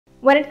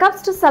When it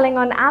comes to selling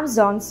on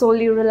Amazon,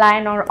 solely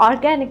relying on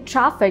organic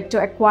traffic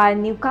to acquire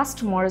new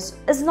customers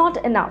is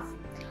not enough.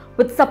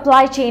 With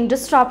supply chain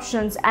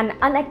disruptions and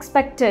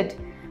unexpected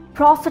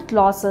profit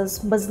losses,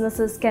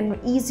 businesses can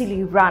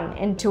easily run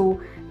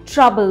into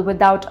trouble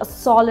without a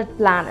solid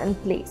plan in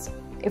place.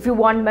 If you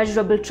want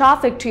measurable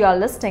traffic to your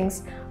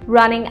listings,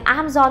 running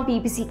Amazon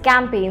PPC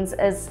campaigns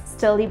is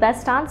still the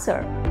best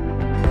answer.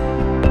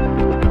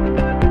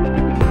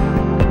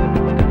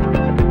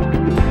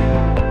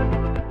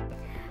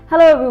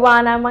 Hello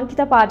everyone, I'm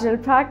Ankita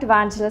Patil, Product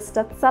Evangelist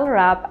at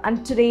SellerApp,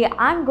 and today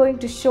I'm going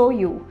to show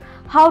you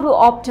how to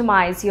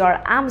optimize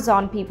your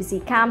Amazon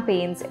PPC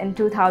campaigns in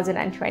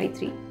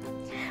 2023.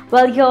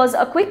 Well, here's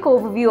a quick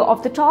overview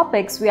of the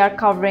topics we are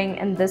covering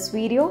in this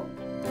video.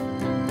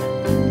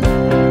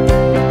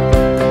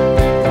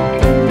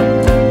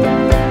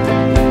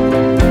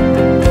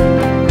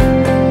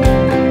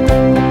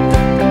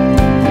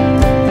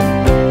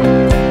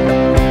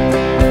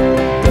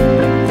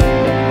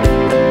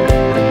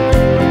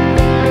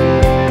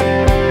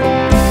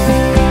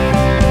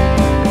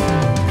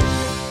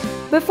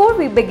 Before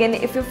we begin,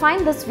 if you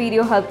find this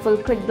video helpful,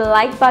 click the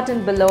like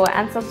button below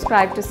and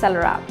subscribe to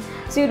SellerApp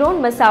so you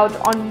don't miss out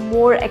on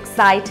more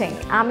exciting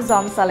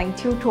Amazon selling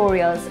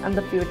tutorials in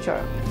the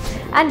future.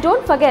 And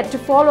don't forget to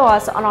follow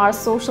us on our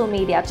social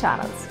media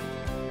channels.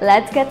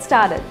 Let's get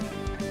started.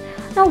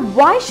 Now,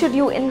 why should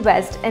you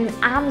invest in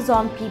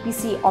Amazon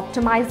PPC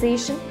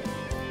optimization?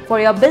 For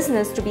your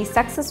business to be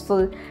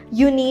successful,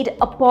 you need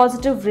a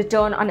positive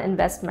return on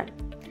investment.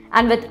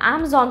 And with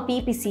Amazon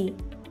PPC,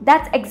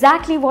 that's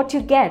exactly what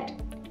you get.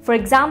 For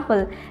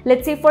example,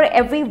 let's say for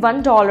every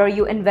 $1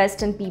 you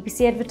invest in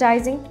PPC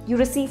advertising, you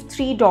receive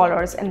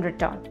 $3 in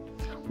return.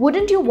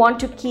 Wouldn't you want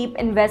to keep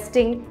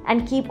investing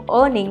and keep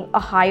earning a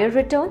higher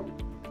return?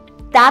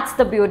 That's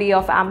the beauty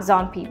of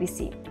Amazon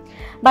PPC.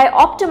 By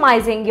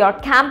optimizing your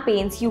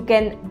campaigns, you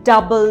can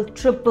double,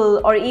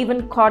 triple, or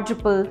even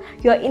quadruple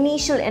your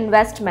initial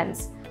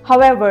investments.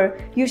 However,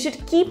 you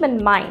should keep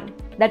in mind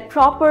that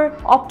proper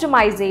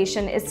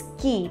optimization is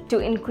key to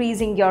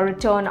increasing your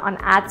return on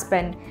ad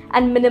spend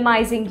and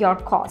minimizing your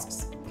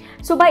costs.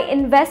 So by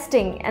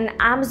investing in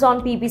Amazon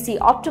PPC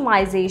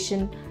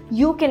optimization,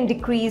 you can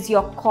decrease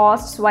your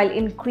costs while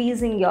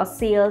increasing your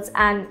sales,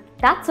 and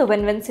that's a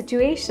win-win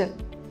situation.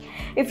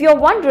 If you're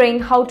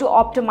wondering how to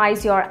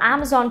optimize your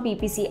Amazon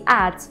PPC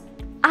ads,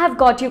 I've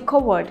got you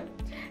covered.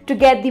 To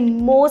get the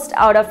most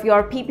out of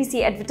your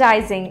PPC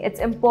advertising,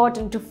 it's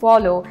important to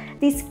follow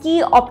these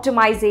key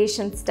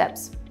optimization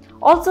steps.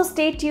 Also,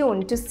 stay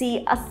tuned to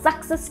see a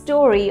success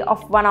story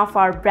of one of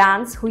our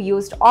brands who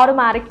used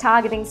automatic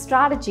targeting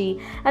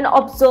strategy and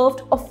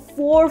observed a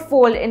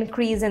four-fold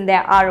increase in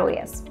their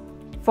ROAS.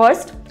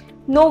 First,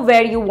 know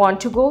where you want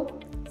to go.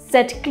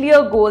 Set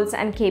clear goals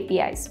and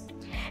KPIs.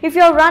 If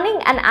you're running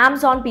an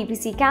Amazon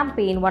PPC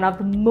campaign, one of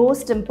the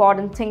most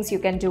important things you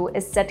can do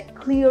is set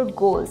clear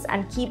goals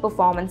and key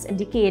performance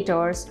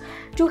indicators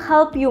to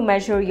help you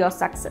measure your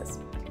success.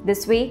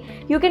 This way,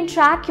 you can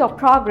track your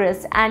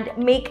progress and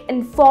make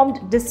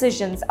informed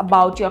decisions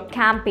about your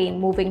campaign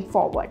moving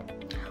forward.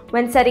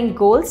 When setting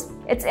goals,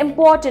 it's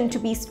important to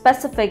be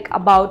specific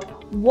about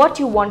what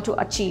you want to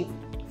achieve.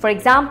 For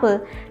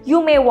example,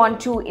 you may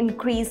want to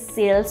increase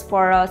sales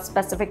for a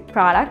specific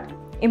product,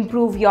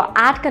 improve your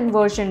ad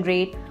conversion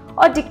rate,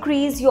 or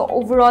decrease your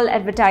overall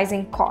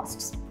advertising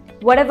costs.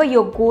 Whatever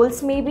your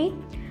goals may be,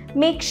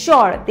 make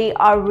sure they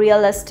are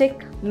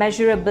realistic,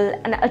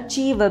 measurable, and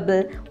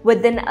achievable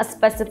within a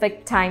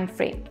specific time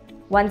frame.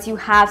 Once you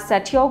have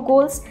set your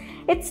goals,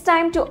 it's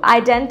time to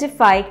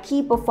identify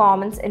key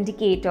performance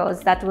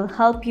indicators that will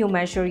help you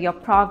measure your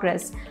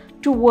progress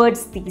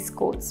towards these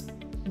goals.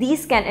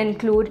 These can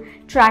include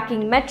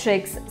tracking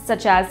metrics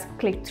such as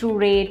click-through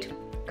rate,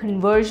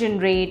 conversion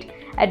rate,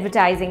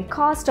 advertising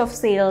cost of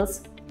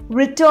sales,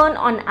 return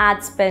on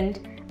ad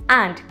spend,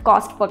 and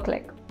cost per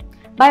click.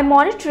 By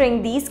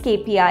monitoring these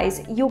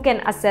KPIs, you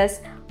can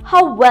assess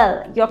how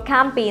well your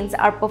campaigns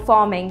are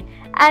performing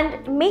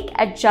and make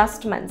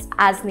adjustments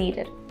as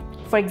needed.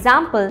 For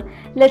example,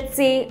 let's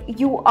say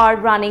you are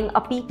running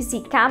a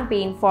PPC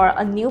campaign for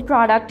a new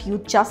product you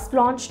just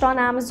launched on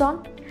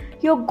Amazon.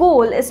 Your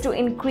goal is to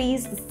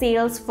increase the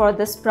sales for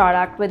this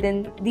product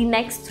within the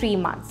next 3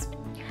 months.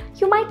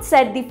 You might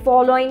set the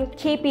following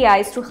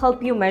KPIs to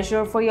help you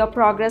measure for your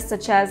progress,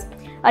 such as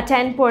a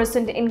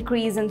 10%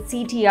 increase in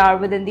CTR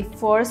within the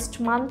first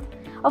month,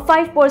 a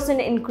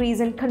 5% increase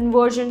in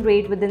conversion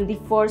rate within the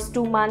first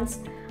 2 months,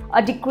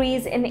 a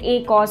decrease in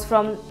ACoS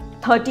from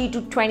 30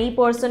 to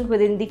 20%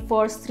 within the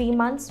first 3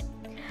 months.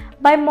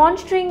 By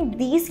monitoring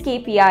these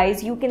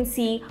KPIs, you can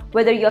see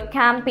whether your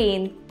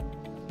campaign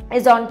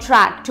is on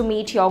track to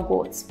meet your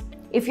goals.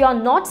 If you're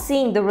not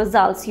seeing the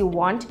results you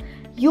want,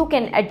 you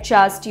can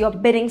adjust your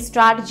bidding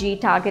strategy,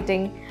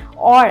 targeting,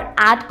 or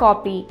ad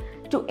copy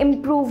to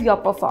improve your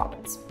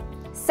performance.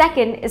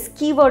 Second is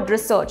keyword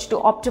research to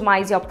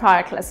optimize your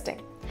product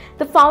listing.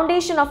 The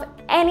foundation of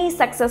any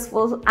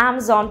successful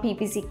Amazon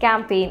PPC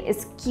campaign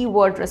is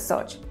keyword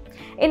research.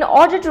 In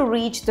order to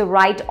reach the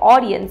right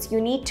audience,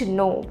 you need to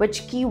know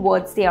which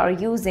keywords they are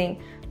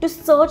using to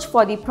search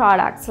for the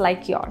products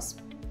like yours.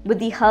 With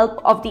the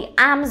help of the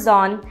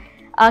Amazon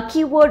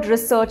keyword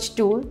research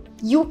tool,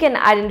 you can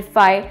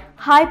identify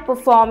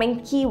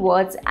high-performing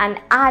keywords and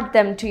add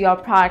them to your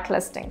product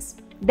listings,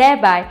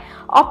 thereby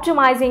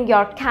optimizing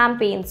your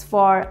campaigns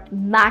for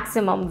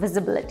maximum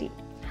visibility.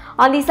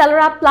 On the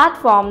SellerApp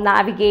platform,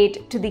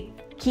 navigate to the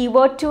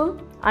keyword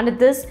tool. Under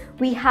this,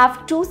 we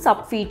have two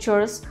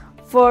sub-features.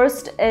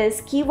 First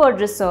is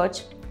keyword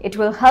research. It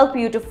will help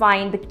you to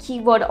find the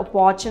keyword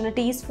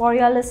opportunities for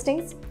your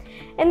listings.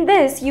 In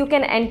this, you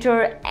can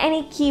enter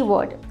any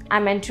keyword.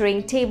 I'm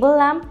entering table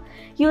lamp.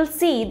 You'll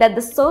see that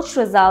the search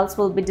results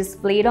will be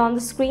displayed on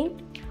the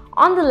screen.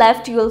 On the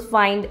left, you will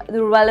find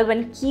the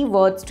relevant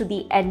keywords to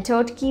the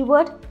entered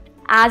keyword.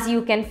 As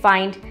you can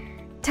find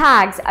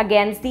tags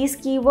against these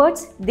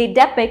keywords, they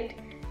depict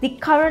the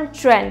current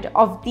trend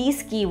of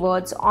these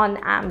keywords on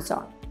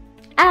Amazon.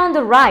 And on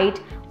the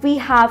right, we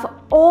have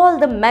all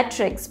the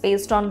metrics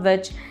based on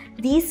which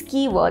these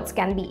keywords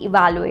can be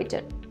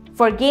evaluated.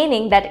 For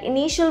gaining that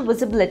initial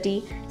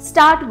visibility,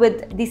 start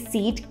with the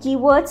seed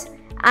keywords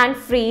and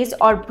phrase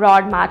or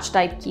broad match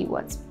type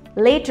keywords.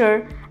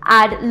 Later,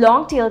 add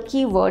long tail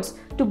keywords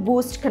to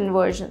boost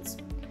conversions.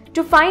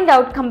 To find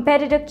out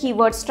competitor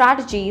keyword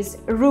strategies,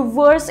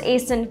 reverse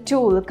ASIN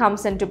tool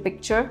comes into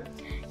picture.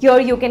 Here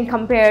you can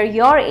compare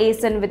your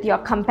ASIN with your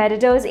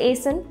competitor's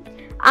ASIN.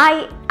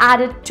 I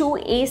added 2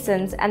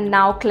 ASINs and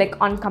now click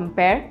on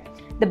compare.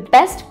 The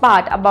best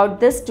part about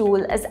this tool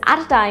is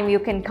at a time you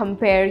can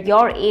compare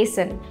your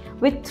ASIN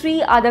with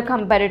 3 other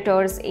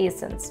competitors'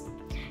 ASINs.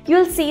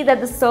 You'll see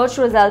that the search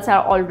results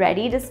are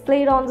already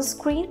displayed on the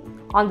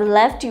screen. On the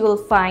left, you will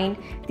find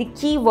the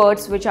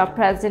keywords which are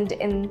present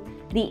in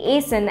the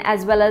ASIN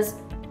as well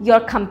as your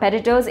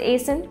competitor's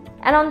ASIN.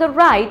 And on the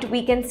right,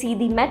 we can see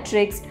the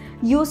metrics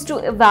used to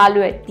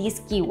evaluate these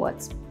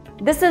keywords.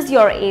 This is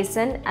your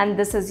ASIN and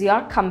this is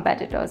your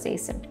competitor's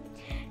ASIN.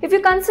 If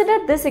you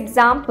consider this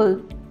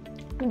example,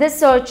 this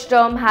search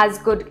term has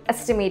good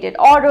estimated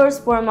orders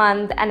per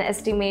month and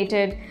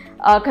estimated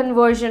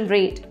conversion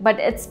rate, but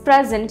it's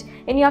present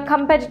in your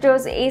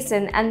competitor's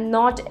ASIN and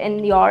not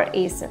in your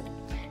ASIN.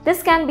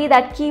 This can be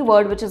that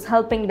keyword which is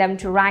helping them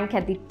to rank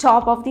at the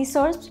top of the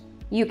search.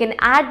 You can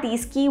add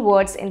these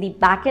keywords in the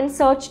backend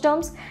search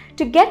terms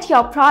to get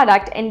your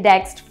product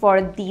indexed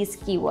for these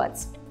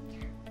keywords.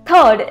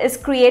 Third is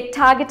create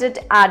targeted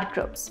ad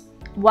groups.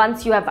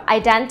 Once you have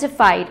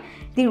identified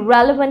the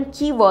relevant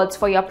keywords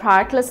for your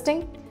product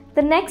listing,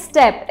 the next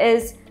step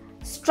is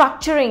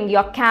structuring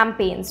your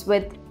campaigns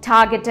with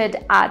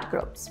targeted ad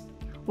groups.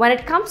 When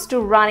it comes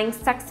to running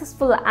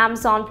successful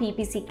Amazon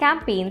PPC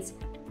campaigns,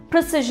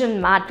 precision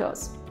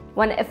matters.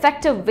 One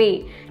effective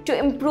way to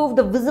improve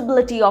the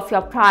visibility of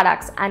your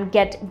products and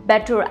get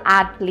better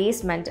ad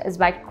placement is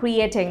by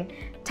creating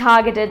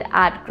targeted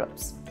ad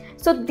groups.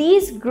 So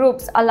these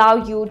groups allow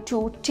you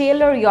to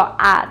tailor your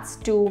ads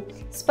to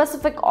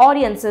specific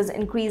audiences,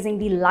 increasing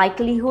the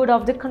likelihood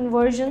of the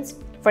conversions.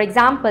 For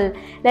example,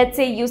 let's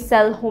say you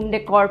sell home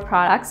decor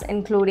products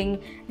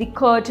including the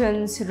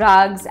curtains,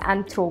 rugs,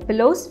 and throw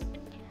pillows.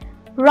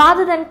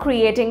 Rather than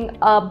creating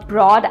a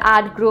broad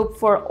ad group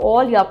for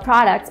all your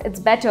products, it's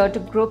better to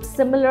group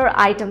similar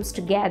items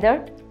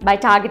together. By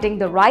targeting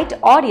the right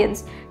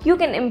audience, you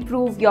can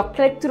improve your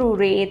click-through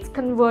rates,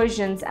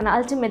 conversions, and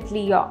ultimately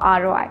your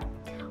ROI.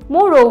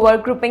 Moreover,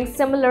 grouping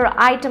similar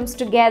items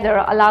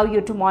together allow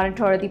you to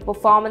monitor the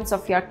performance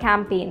of your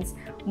campaigns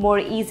more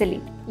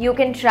easily. You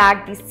can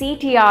track the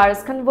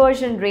CTRs,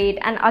 conversion rate,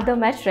 and other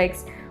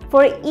metrics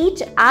for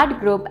each ad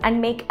group and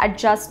make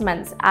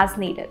adjustments as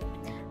needed.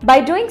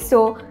 By doing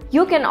so,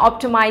 you can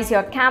optimize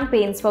your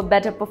campaigns for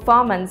better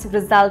performance,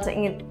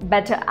 resulting in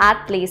better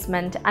ad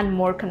placement and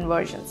more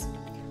conversions.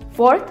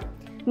 Fourth,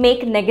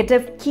 make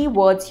negative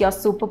keywords your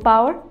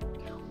superpower.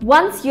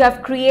 Once you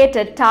have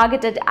created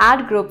targeted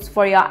ad groups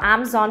for your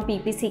Amazon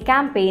PPC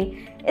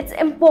campaign, it's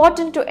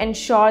important to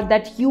ensure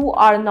that you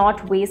are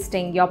not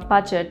wasting your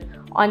budget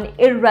on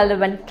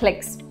irrelevant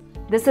clicks.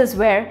 This is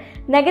where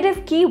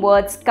negative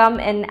keywords come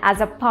in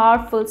as a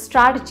powerful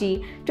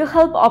strategy to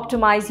help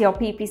optimize your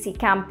PPC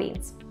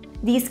campaigns.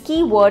 These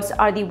keywords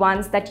are the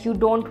ones that you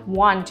don't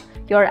want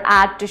your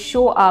ad to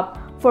show up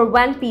for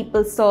when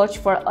people search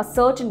for a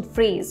certain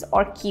phrase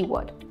or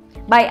keyword.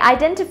 By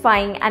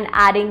identifying and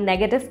adding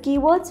negative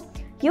keywords,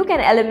 you can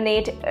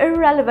eliminate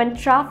irrelevant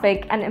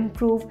traffic and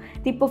improve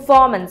the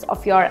performance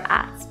of your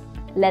ads.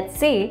 Let's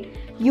say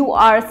you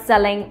are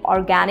selling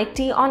organic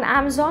tea on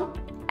Amazon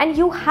and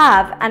you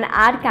have an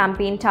ad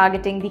campaign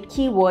targeting the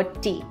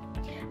keyword tea,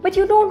 but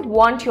you don't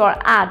want your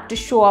ad to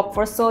show up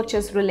for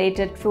searches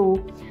related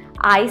to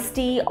iced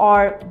tea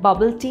or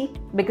bubble tea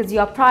because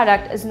your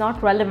product is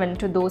not relevant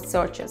to those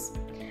searches.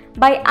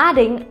 By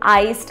adding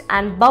iced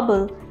and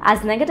bubble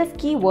as negative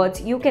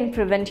keywords, you can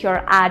prevent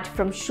your ad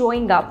from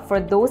showing up for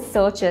those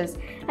searches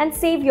and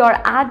save your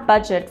ad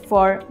budget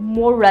for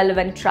more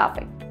relevant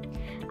traffic.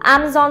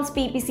 Amazon's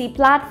PPC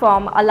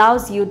platform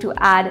allows you to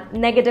add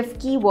negative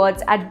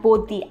keywords at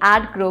both the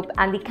ad group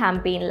and the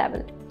campaign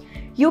level.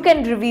 You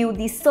can review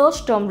the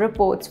search term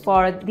reports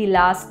for the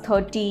last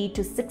 30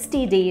 to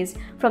 60 days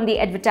from the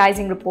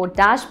advertising report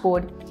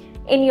dashboard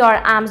in your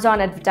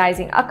Amazon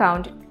advertising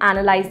account,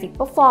 analyze the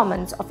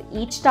performance of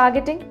each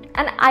targeting,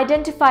 and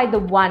identify the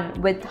one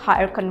with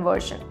higher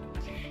conversion.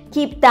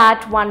 Keep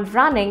that one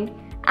running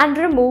and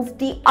remove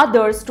the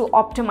others to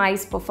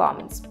optimize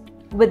performance.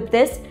 With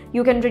this,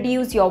 you can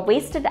reduce your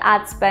wasted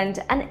ad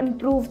spend and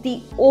improve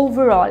the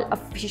overall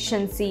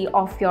efficiency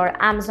of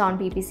your Amazon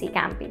PPC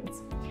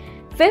campaigns.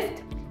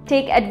 Fifth,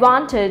 take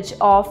advantage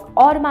of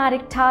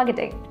automatic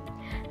targeting.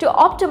 To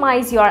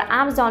optimize your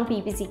Amazon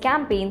PPC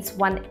campaigns,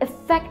 one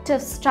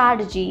effective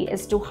strategy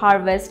is to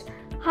harvest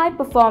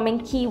high-performing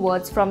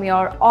keywords from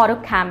your auto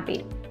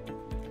campaign.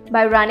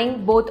 By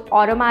running both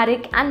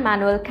automatic and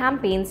manual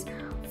campaigns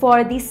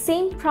for the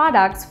same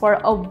products for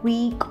a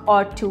week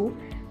or two,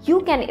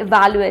 you can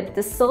evaluate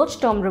the search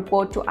term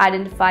report to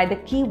identify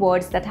the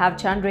keywords that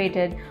have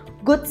generated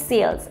good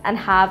sales and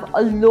have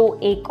a low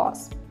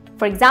ACoS.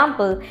 For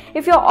example,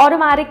 if your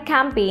automatic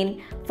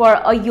campaign for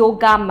a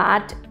yoga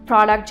mat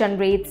product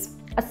generates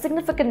a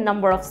significant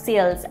number of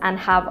sales and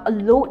have a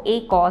low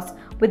ACoS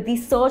with the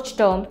search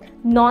term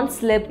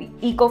non-slip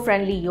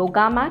eco-friendly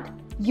yoga mat,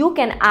 you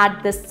can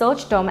add this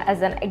search term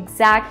as an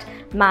exact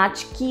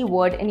match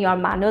keyword in your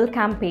manual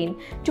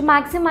campaign to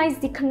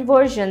maximize the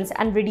conversions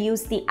and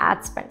reduce the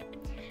ad spend.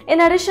 In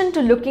addition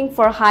to looking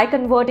for high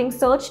converting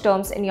search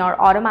terms in your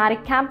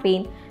automatic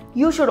campaign,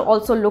 you should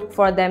also look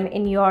for them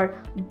in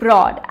your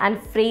broad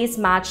and phrase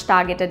match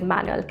targeted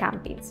manual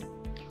campaigns.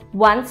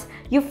 Once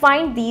you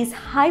find these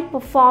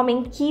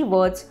high-performing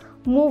keywords,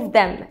 move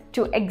them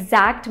to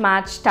exact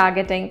match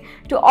targeting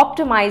to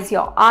optimize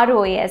your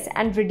ROAS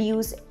and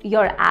reduce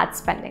your ad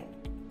spending.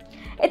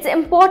 It's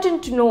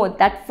important to note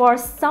that for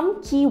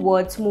some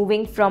keywords,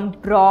 moving from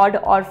broad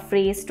or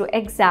phrase to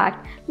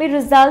exact may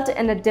result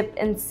in a dip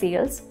in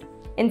sales.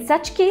 In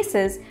such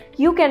cases,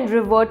 you can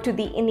revert to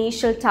the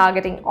initial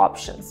targeting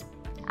options.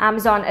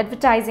 Amazon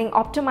advertising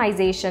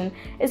optimization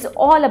is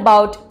all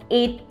about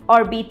A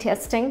or B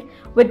testing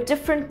with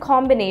different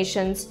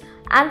combinations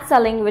and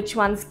selling which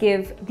ones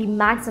give the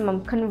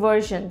maximum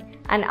conversion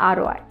and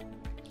ROI.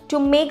 To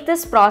make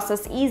this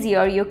process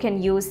easier, you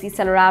can use the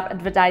SellerApp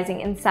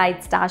Advertising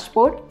Insights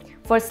dashboard.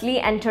 Firstly,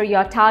 enter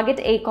your target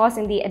ACoS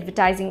in the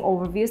advertising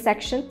overview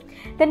section.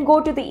 Then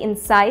go to the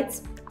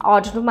Insights,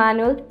 Auto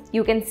Manual.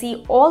 You can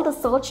see all the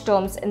search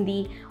terms in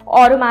the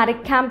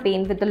automatic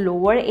campaign with the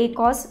lower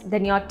ACoS,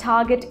 then your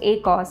target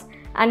ACoS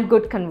and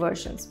good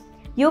conversions.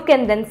 You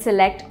can then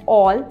select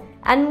all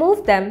and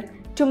move them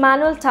to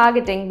manual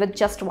targeting with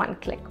just one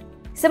click.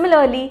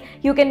 Similarly,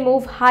 you can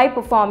move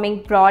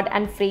high-performing broad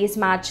and phrase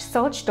match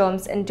search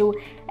terms into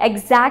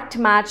exact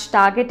match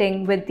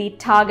targeting with the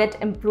Target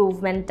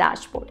Improvement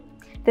dashboard.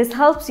 This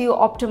helps you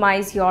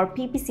optimize your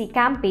PPC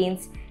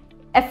campaigns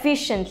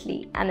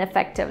efficiently and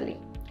effectively.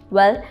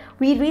 Well,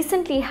 we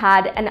recently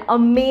had an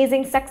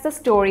amazing success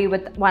story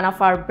with one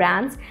of our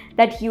brands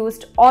that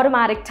used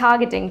automatic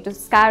targeting to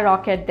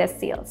skyrocket their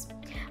sales.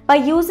 By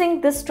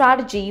using this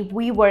strategy,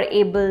 we were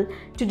able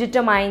to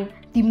determine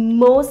the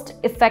most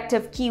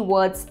effective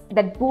keywords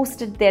that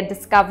boosted their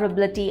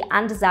discoverability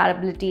and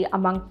desirability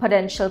among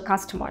potential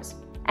customers.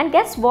 And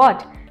guess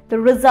what? The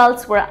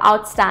results were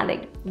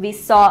outstanding. We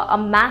saw a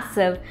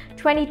massive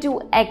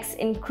 22x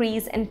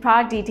increase in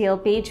product detail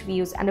page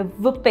views and a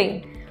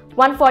whopping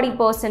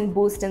 140%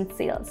 boost in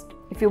sales.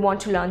 If you want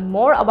to learn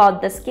more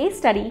about this case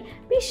study,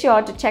 be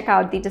sure to check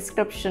out the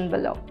description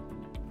below.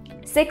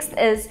 Sixth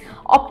is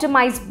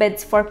optimize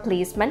bids for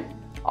placement.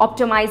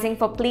 Optimizing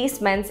for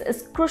placements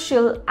is a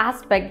crucial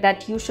aspect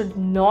that you should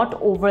not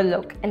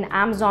overlook in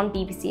Amazon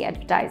PPC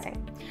advertising.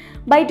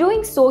 By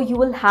doing so, you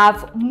will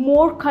have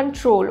more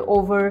control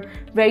over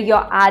where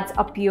your ads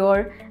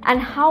appear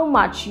and how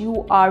much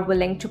you are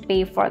willing to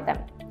pay for them,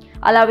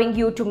 allowing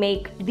you to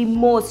make the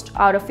most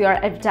out of your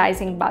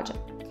advertising budget.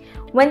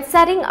 When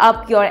setting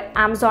up your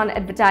Amazon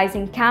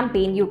advertising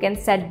campaign, you can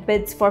set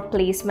bids for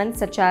placements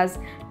such as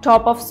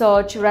top of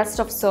search, rest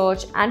of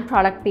search, and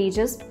product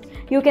pages.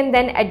 You can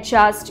then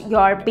adjust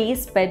your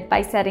base bid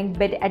by setting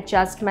bid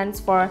adjustments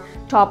for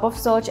top of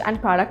search and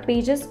product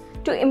pages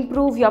to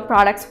improve your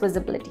product's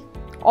visibility.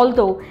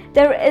 Although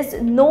there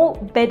is no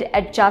bid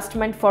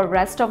adjustment for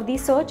rest of the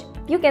search,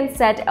 you can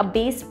set a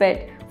base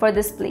bid for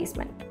this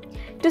placement.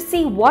 To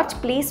see what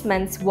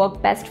placements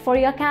work best for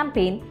your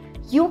campaign,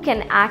 you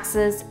can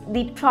access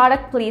the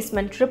product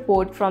placement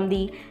report from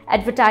the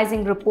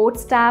Advertising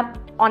Reports tab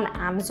on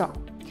Amazon.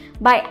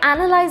 By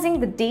analyzing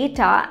the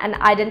data and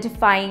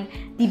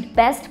identifying the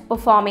best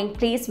performing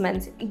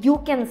placements, you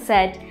can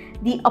set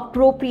the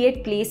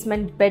appropriate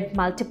placement bid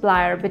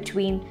multiplier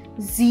between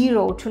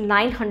 0 to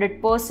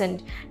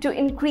 900% to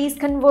increase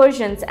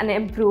conversions and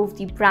improve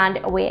the brand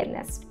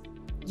awareness.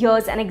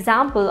 Here's an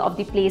example of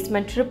the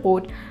placement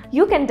report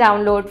you can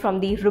download from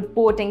the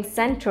Reporting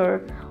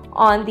Center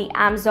on the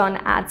Amazon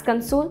Ads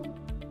console.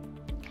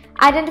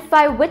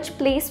 Identify which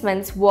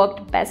placements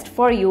worked best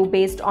for you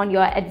based on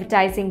your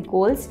advertising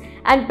goals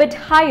and bid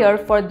higher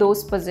for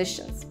those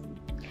positions.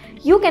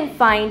 You can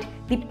find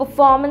the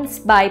performance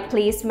by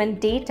placement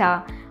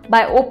data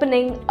by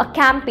opening a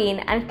campaign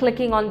and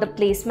clicking on the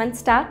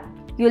Placements tab.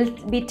 You'll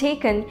be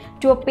taken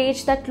to a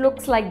page that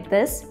looks like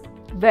this,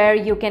 where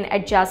you can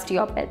adjust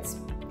your bids.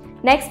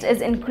 Next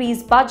is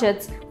increase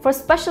budgets for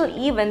special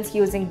events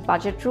using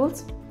budget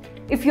rules.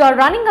 If you are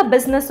running a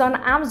business on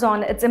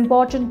Amazon, it's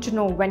important to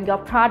know when your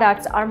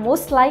products are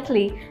most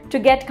likely to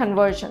get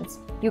conversions.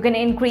 You can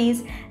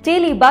increase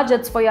daily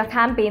budgets for your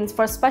campaigns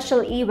for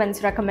special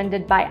events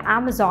recommended by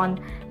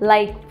Amazon,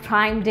 like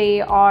Prime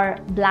Day or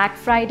Black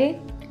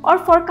Friday, or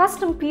for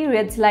custom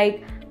periods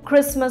like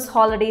Christmas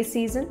holiday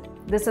season.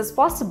 This is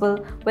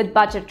possible with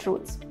budget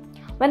rules.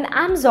 When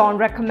Amazon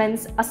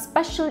recommends a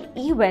special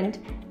event,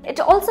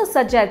 it also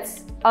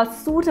suggests a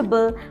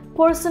suitable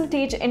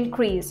percentage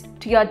increase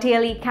to your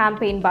daily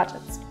campaign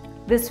budgets.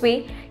 This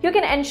way, you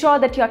can ensure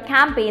that your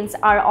campaigns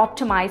are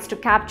optimized to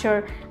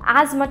capture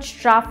as much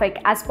traffic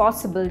as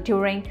possible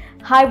during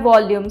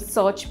high-volume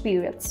search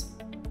periods.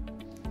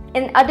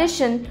 In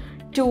addition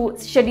to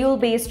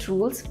schedule-based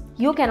rules,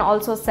 you can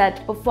also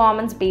set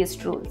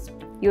performance-based rules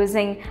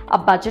using a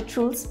budget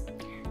rules.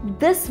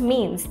 This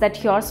means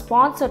that your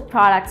sponsored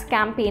products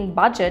campaign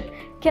budget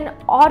can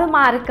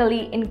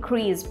automatically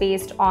increase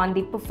based on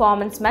the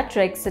performance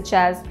metrics such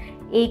as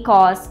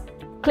ACoS,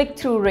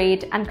 click-through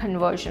rate, and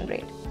conversion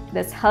rate.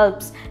 This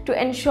helps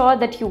to ensure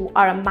that you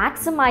are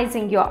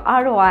maximizing your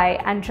ROI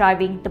and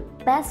driving the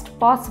best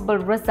possible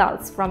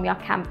results from your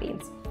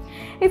campaigns.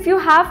 If you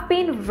have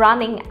been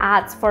running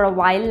ads for a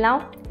while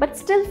now, but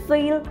still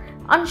feel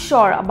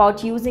unsure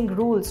about using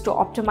rules to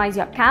optimize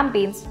your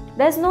campaigns,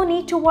 there's no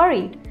need to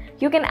worry.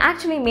 You can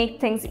actually make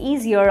things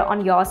easier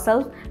on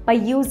yourself by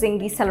using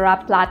the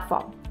SellerApp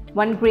platform.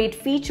 One great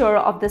feature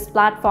of this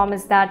platform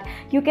is that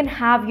you can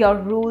have your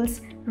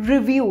rules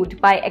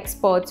reviewed by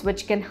experts,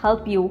 which can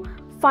help you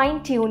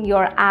fine-tune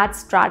your ad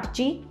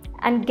strategy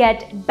and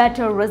get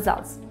better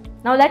results.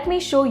 Now let me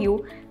show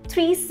you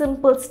 3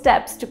 simple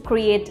steps to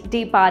create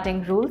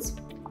departing rules.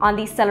 On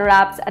the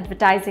SellerApp's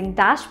advertising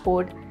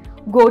dashboard,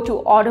 go to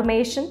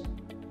Automation,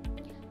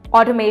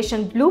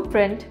 Automation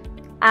Blueprint,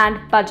 and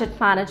Budget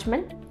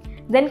Management.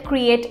 Then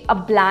create a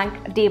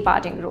blank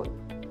departing rule.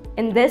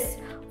 In this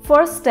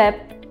first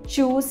step,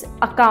 choose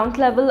account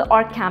level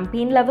or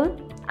campaign level.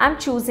 I'm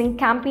choosing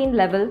campaign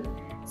level,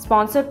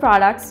 sponsored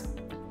products,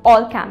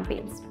 all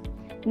campaigns.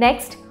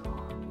 Next,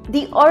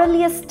 the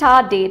earliest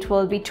start date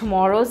will be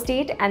tomorrow's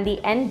date and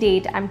the end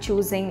date I'm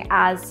choosing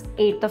as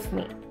 8th of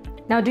May.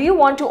 Now, do you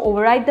want to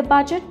override the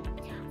budget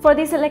for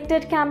the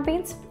selected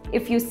campaigns?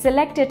 If you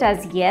select it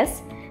as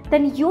yes,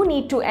 then you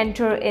need to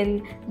enter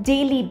in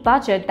daily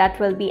budget that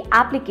will be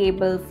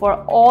applicable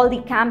for all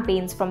the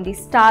campaigns from the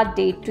start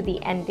date to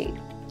the end date.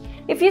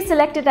 If you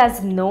select it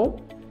as no,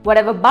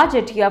 whatever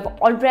budget you have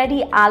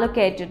already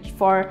allocated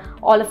for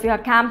all of your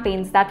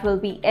campaigns, that will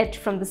be it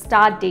from the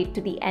start date to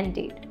the end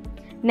date.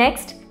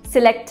 Next,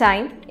 select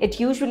time. It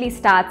usually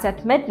starts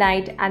at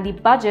midnight and the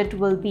budget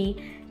will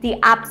be the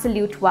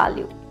absolute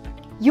value.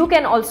 You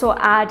can also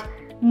add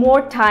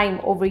more time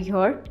over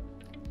here.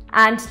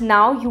 And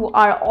now you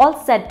are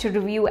all set to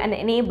review and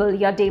enable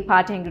your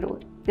departing rule.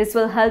 This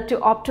will help to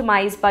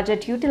optimize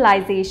budget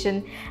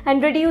utilization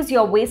and reduce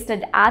your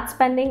wasted ad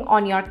spending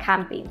on your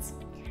campaigns.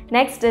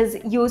 Next is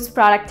use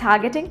product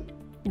targeting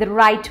the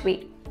right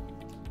way.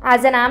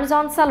 As an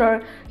Amazon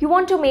seller, you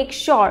want to make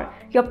sure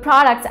your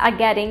products are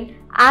getting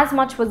as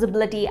much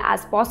visibility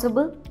as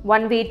possible.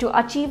 One way to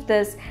achieve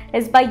this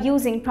is by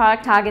using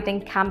product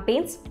targeting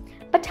campaigns.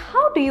 But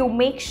how do you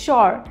make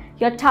sure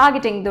you're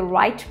targeting the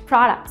right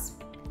products?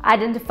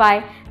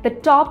 Identify the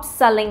top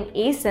selling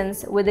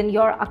ASINs within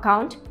your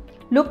account.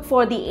 Look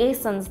for the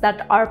ASINs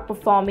that are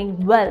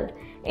performing well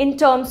in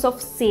terms of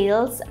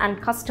sales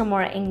and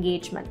customer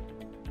engagement.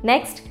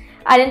 Next,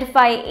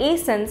 identify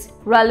ASINs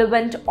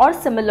relevant or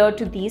similar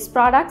to these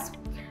products.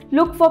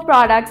 Look for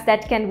products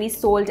that can be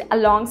sold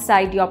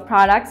alongside your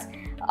products.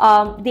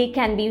 They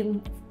can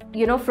be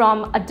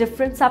from a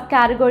different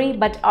subcategory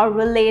but are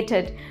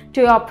related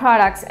to your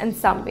products in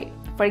some way.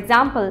 For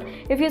example,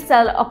 if you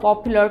sell a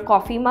popular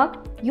coffee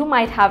mug, you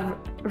might have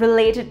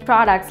related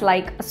products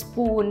like a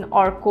spoon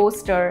or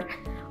coaster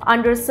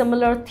under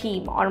similar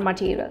theme or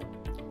material.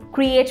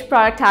 Create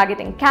product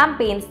targeting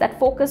campaigns that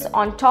focus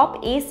on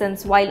top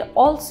ASINs while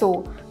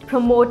also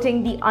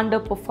promoting the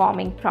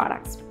underperforming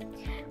products.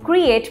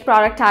 Create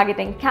product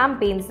targeting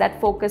campaigns that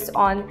focus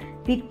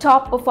on the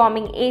top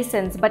performing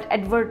ASINs but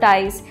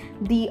advertise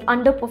the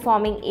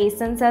underperforming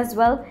ASINs as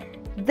well.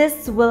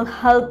 This will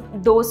help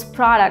those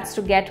products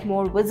to get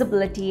more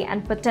visibility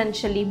and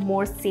potentially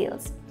more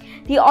sales.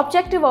 The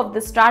objective of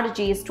this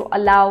strategy is to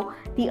allow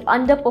the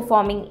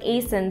underperforming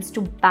ASINs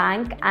to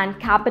bank and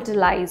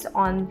capitalize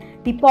on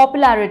the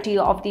popularity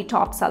of the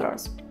top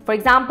sellers. For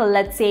example,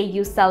 let's say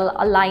you sell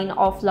a line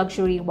of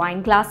luxury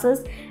wine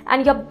glasses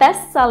and your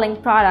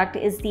best-selling product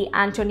is the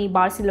Anthony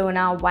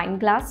Barcelona wine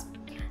glass.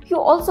 You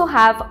also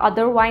have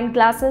other wine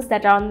glasses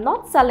that are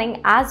not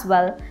selling as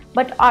well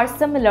but are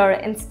similar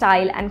in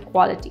style and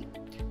quality.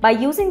 By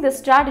using this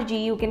strategy,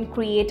 you can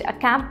create a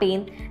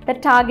campaign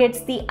that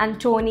targets the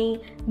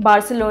Antoni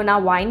Barcelona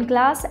wine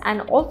glass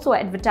and also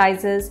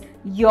advertises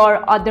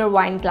your other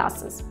wine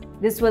glasses.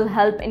 This will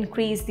help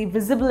increase the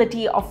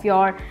visibility of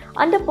your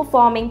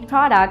underperforming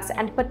products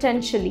and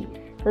potentially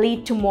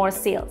lead to more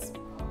sales.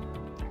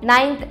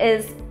 Ninth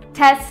is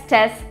test.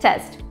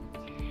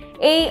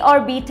 A or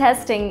B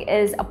testing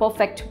is a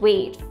perfect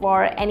way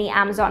for any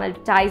Amazon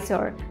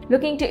advertiser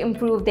looking to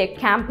improve their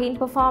campaign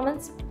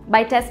performance.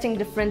 By testing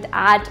different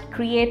ad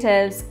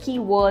creatives,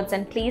 keywords,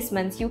 and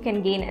placements, you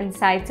can gain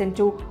insights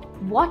into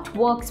what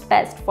works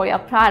best for your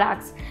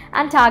products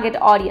and target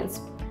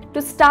audience.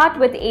 To start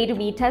with A to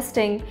B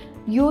testing,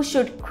 you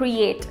should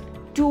create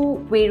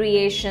 2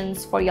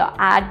 variations for your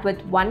ad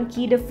with one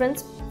key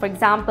difference. For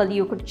example,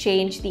 you could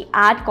change the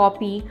ad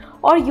copy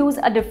or use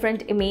a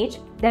different image,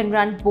 then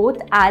run both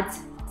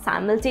ads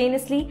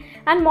simultaneously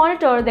and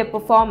monitor their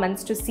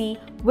performance to see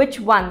which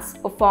ones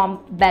perform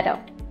better.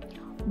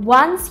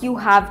 Once you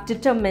have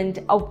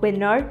determined a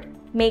winner,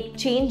 make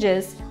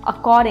changes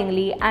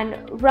accordingly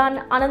and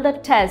run another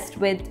test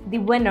with the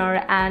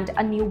winner and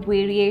a new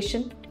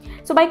variation.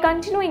 So by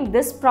continuing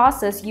this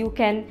process, you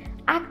can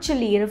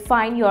actually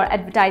refine your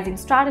advertising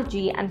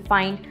strategy and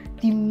find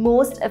the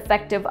most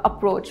effective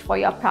approach for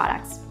your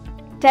products.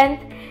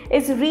 10th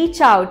is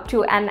reach out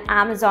to an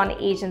Amazon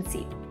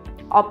agency.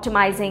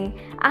 Optimizing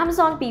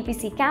Amazon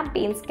PPC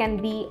campaigns can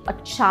be a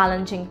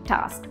challenging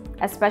task,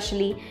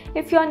 especially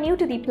if you're new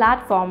to the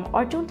platform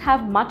or don't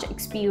have much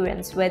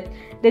experience with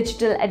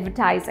digital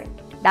advertising.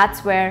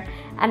 That's where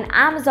an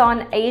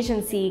Amazon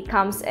agency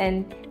comes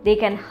in. They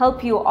can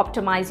help you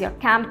optimize your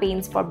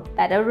campaigns for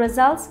better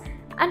results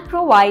and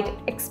provide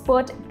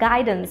expert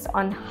guidance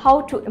on how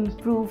to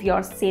improve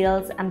your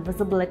sales and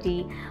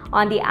visibility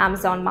on the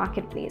Amazon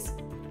marketplace.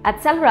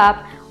 At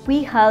SellerApp,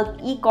 we help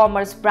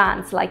e-commerce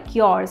brands like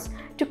yours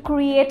to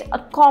create a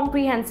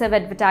comprehensive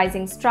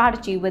advertising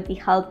strategy with the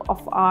help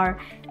of our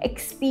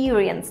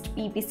experienced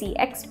PPC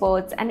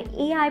experts and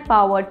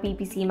AI-powered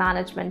PPC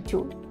management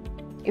tool.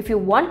 If you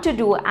want to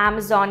do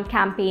Amazon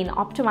campaign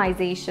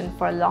optimization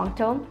for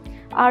long-term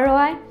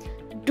ROI,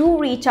 do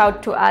reach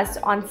out to us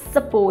on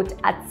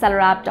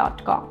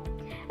support@sellerapp.com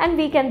and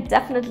we can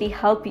definitely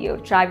help you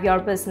drive your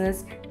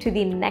business to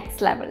the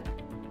next level.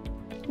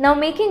 Now,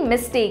 making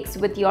mistakes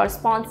with your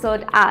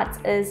sponsored ads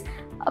is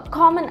a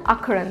common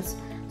occurrence,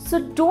 so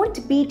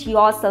don't beat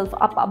yourself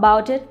up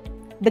about it.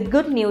 The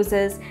good news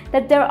is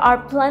that there are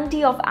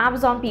plenty of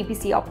Amazon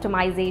PPC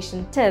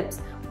optimization tips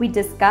we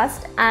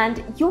discussed,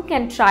 and you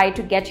can try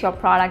to get your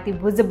product the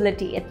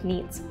visibility it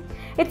needs.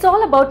 It's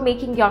all about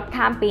making your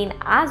campaign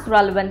as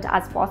relevant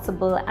as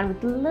possible, and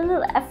with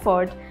little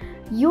effort,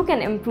 you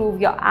can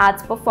improve your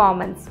ads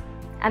performance.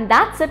 And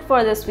that's it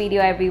for this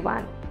video,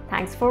 everyone.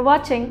 Thanks for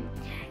watching.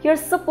 Your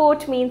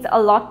support means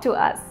a lot to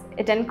us.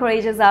 It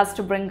encourages us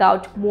to bring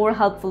out more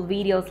helpful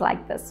videos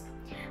like this.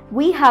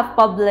 We have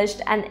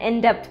published an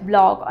in-depth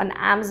blog on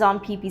Amazon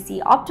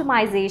PPC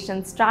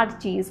optimization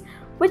strategies,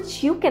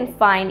 which you can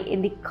find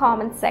in the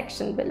comment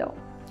section below.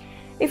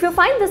 If you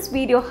find this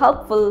video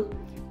helpful,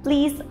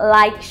 please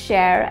like,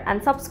 share,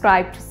 and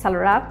subscribe to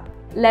SellerApp.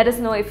 Let us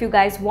know if you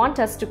guys want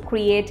us to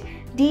create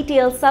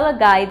detailed seller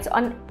guides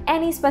on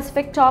any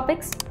specific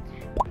topics.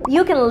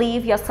 You can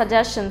leave your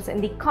suggestions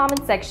in the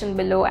comment section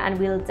below and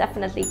we'll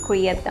definitely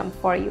create them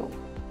for you.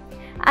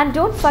 And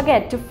don't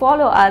forget to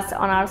follow us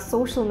on our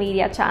social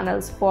media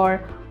channels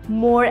for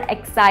more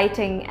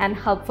exciting and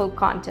helpful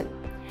content.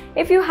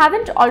 If you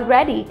haven't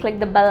already, click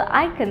the bell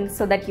icon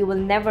so that you will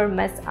never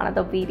miss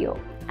another video.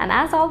 And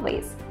as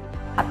always,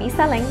 happy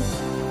selling!